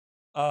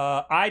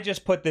I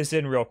just put this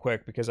in real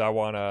quick because I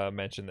want to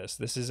mention this.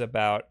 This is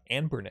about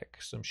Anbernic.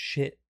 Some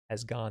shit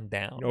has gone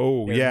down.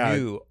 Oh, Their yeah.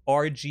 new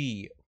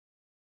RG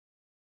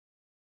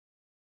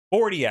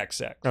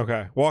 40XX.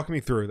 Okay, walk me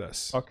through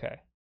this.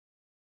 Okay.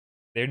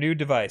 Their new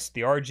device,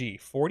 the RG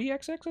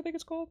 40XX, I think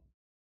it's called.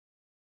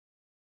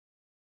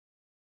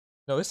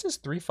 No, this is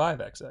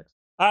 35XX.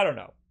 I don't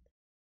know.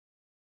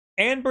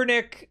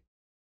 Anbernic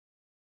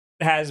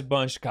has a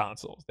bunch of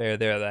consoles. They're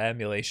the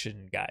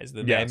emulation guys,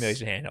 the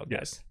emulation handheld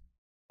guys.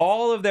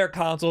 All of their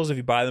consoles, if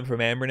you buy them from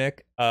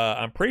Anbernic,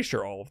 I'm pretty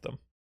sure all of them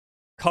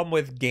come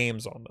with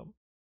games on them.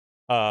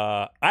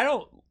 I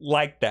don't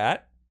like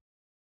that.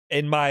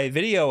 In my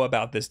video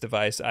about this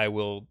device, I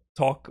will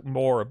talk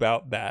more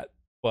about that.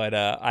 But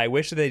I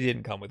wish that they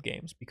didn't come with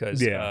games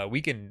because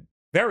we can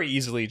very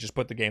easily just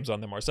put the games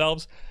on them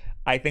ourselves.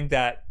 I think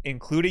that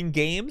including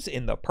games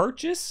in the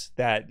purchase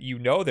that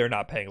they're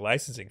not paying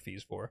licensing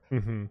fees for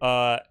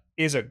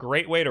is a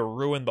great way to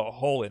ruin the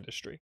whole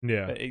industry.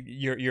 Yeah,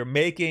 you're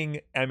making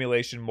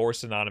emulation more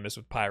synonymous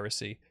with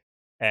piracy,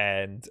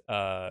 and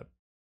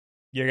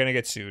you're gonna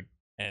get sued,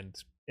 and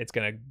it's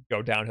gonna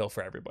go downhill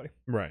for everybody.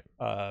 Right.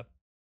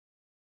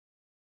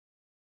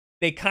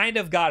 They kind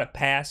of got a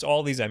pass.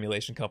 All these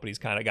emulation companies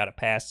kind of got a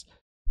pass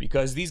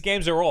because these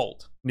games are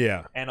old.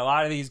 Yeah, and a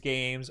lot of these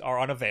games are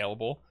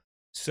unavailable.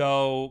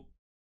 So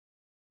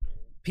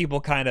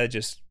people kind of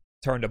just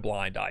turned a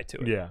blind eye to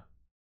it. Yeah.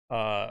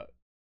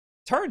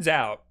 Turns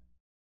out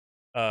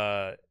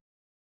the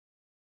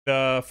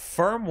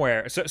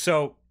firmware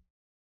so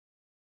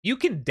you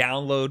can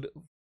download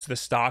the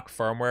stock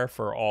firmware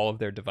for all of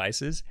their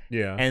devices.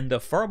 Yeah. And the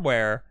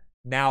firmware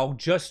now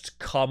just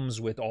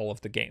comes with all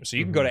of the games. So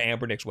you can go to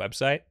Anbernic's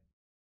website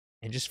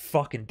and just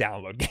fucking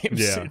download games.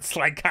 Yeah. It's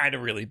like kind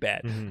of really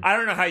bad. I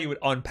don't know how you would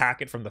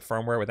unpack it from the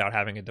firmware without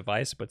having a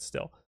device, but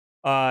still.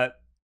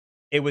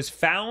 It was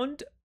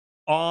found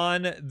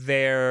on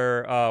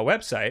their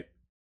website.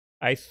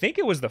 I think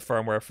it was the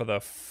firmware for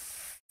the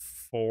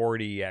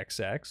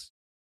 40XX.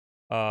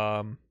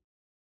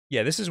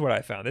 Yeah, this is what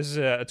I found. This is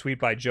a tweet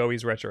by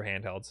Joey's Retro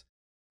Handhelds.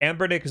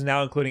 Anbernic is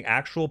now including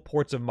actual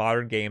ports of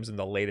modern games in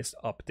the latest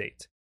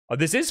update.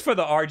 This is for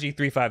the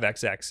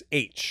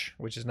RG35XX-H,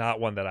 which is not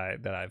one that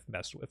I've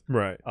messed with.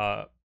 Right.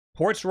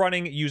 Ports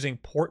running using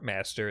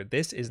Portmaster.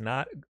 This is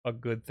not a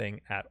good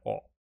thing at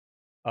all.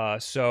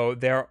 So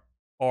there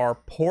are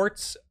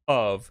ports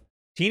of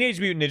Teenage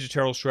Mutant Ninja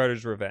Turtles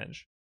Shredder's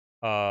Revenge,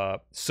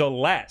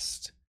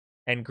 Celeste,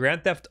 and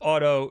Grand Theft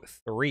Auto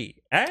 3,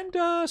 and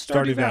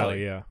Stardew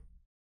Valley. Yeah.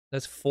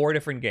 That's 4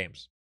 different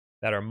games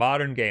that are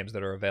modern games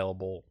that are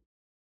available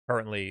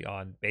currently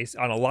on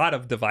a lot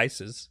of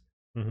devices.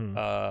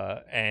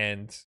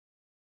 And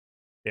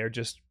they're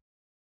just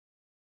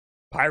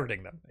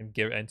pirating them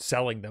and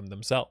selling them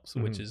themselves,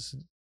 which is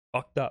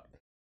fucked up.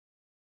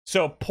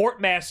 So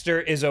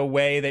Portmaster is a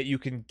way that you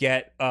can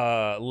get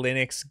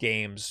Linux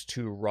games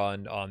to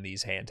run on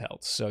these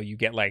handhelds. So you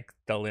get like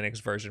the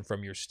Linux version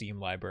from your Steam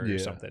library or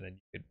something,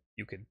 and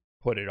you could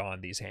put it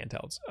on these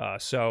handhelds.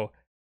 So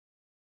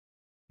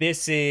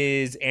this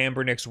is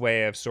Anbernic's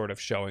way of sort of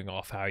showing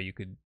off how you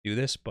could do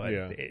this, but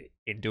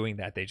in doing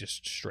that, they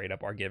just straight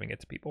up are giving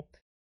it to people.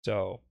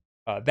 So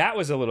that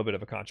was a little bit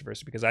of a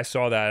controversy because I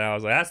saw that and I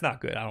was like, that's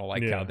not good. I don't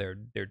like how they're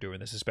doing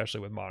this, especially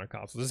with modern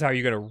consoles. This is how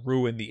you're going to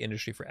ruin the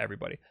industry for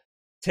everybody.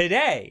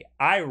 Today,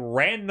 I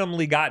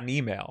randomly got an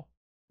email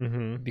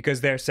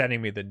because they're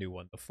sending me the new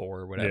one, the 4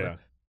 or whatever. Yeah.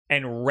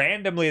 And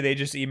randomly, they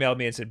just emailed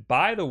me and said,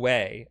 by the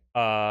way,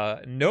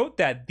 note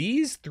that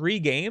these 3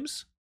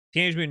 games,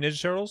 Teenage Mutant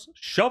Ninja Turtles,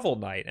 Shovel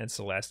Knight, and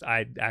Celeste,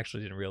 I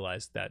actually didn't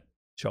realize that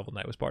Shovel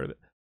Knight was part of it,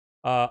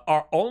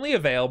 are only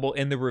available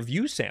in the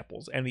review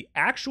samples, and the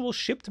actual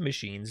shipped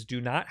machines do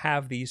not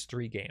have these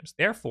 3 games.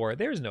 Therefore,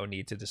 there's no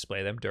need to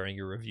display them during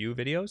your review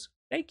videos.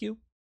 Thank you.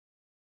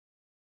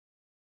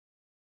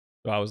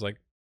 So I was like,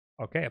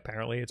 okay,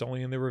 apparently it's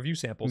only in the review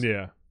samples.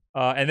 Yeah.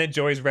 And then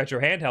Joey's Retro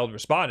Handheld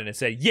responded and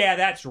said, yeah,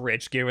 that's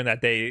rich, given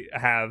that they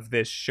have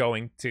this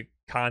showing to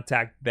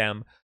contact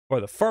them for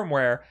the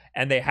firmware,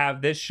 and they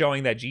have this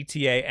showing that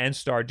GTA and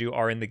Stardew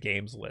are in the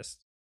games list.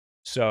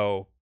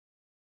 So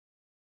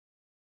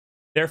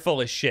they're full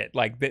of shit.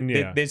 Like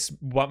this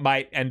what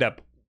might end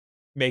up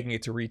making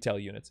it to retail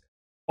units.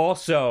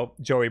 Also,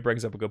 Joey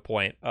brings up a good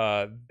point.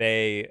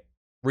 They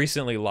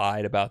recently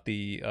lied about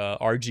the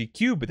RG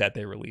Cube that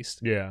they released.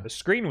 Yeah. The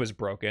screen was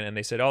broken, and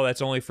they said, oh,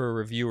 that's only for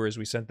reviewers.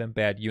 We sent them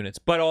bad units.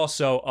 But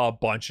also a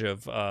bunch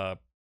of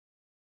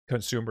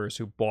consumers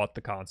who bought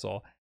the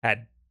console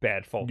had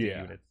bad faulty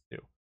units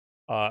too.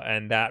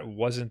 And that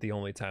wasn't the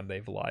only time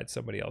they've lied.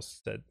 Somebody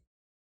else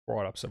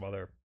brought up some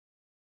other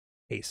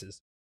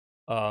cases.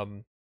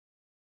 So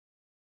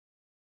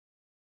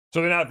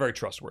they're not very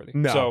trustworthy.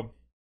 No. So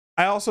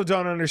I also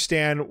don't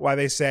understand why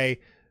they say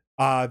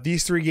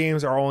these 3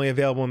 games are only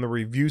available in the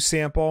review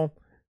sample.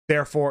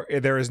 Therefore,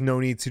 there is no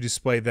need to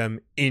display them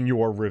in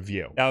your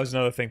review. That was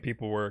another thing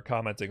people were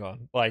commenting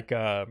on. Like,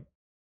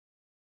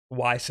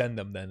 why send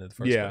them then in the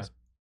first place?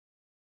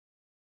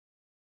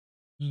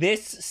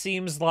 This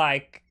seems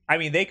like, I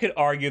mean, they could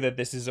argue that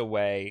this is a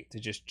way to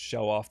just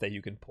show off that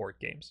you can port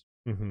games,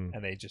 mm-hmm.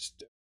 and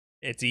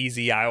it's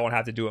easy. I won't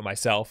have to do it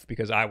myself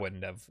because I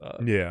wouldn't have.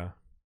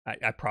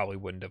 I probably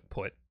wouldn't have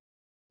put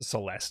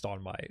Celeste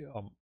on my.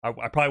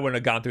 I probably wouldn't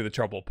have gone through the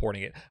trouble of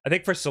porting it. I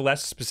think for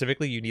Celeste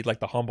specifically, you need like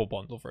the Humble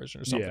Bundle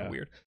version or something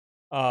weird.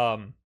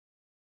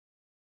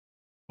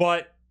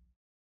 But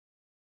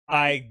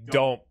I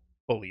don't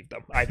believe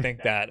them. I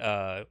think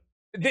that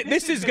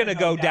this is going to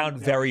go down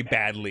very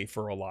badly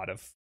for a lot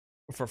of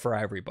for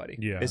everybody.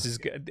 Yeah, this is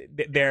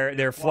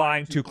they're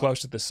flying too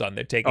close to the sun.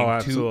 They're taking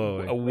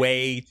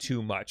way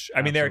too much.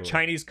 I mean, they're a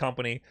Chinese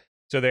company,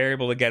 so they're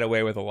able to get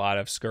away with a lot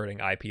of skirting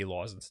IP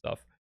laws and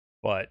stuff.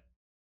 But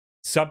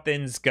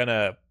something's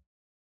gonna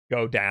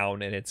go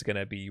down, and it's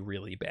gonna be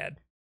really bad,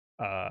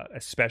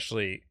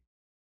 especially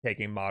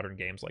taking modern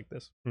games like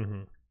this.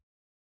 Mm-hmm.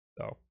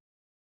 So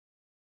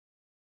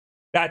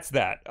that's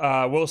that.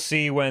 We'll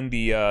see when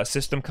the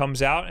system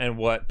comes out and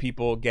what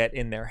people get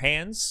in their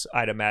hands.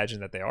 I'd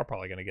imagine that they are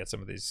probably going to get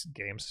some of these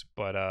games,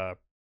 but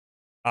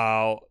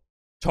I'll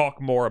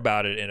talk more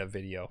about it in a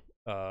video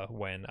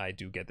when I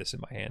do get this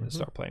in my hand and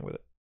start playing with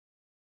it.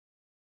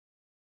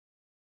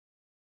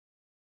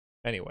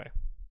 Anyway,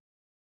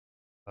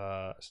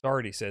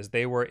 Stardy says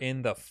they were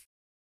in the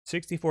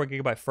 64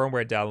 gigabyte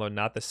firmware download,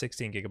 not the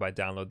 16 gigabyte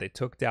download. They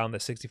took down the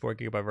 64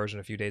 gigabyte version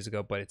a few days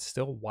ago, but it's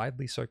still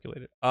widely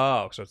circulated.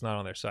 Oh, so it's not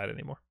on their site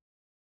anymore.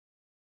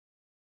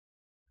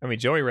 I mean,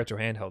 Joey Retro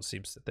Handheld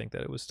seems to think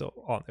that it was still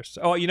on their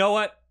site. Oh, you know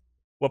what?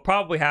 What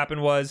probably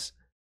happened was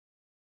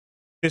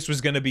this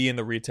was going to be in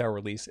the retail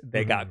release.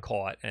 They got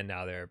caught, and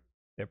now they're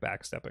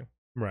backstepping.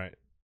 Right.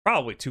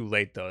 Probably too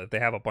late though. If they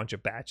have a bunch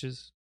of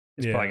batches,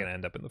 it's probably going to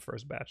end up in the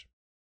first batch.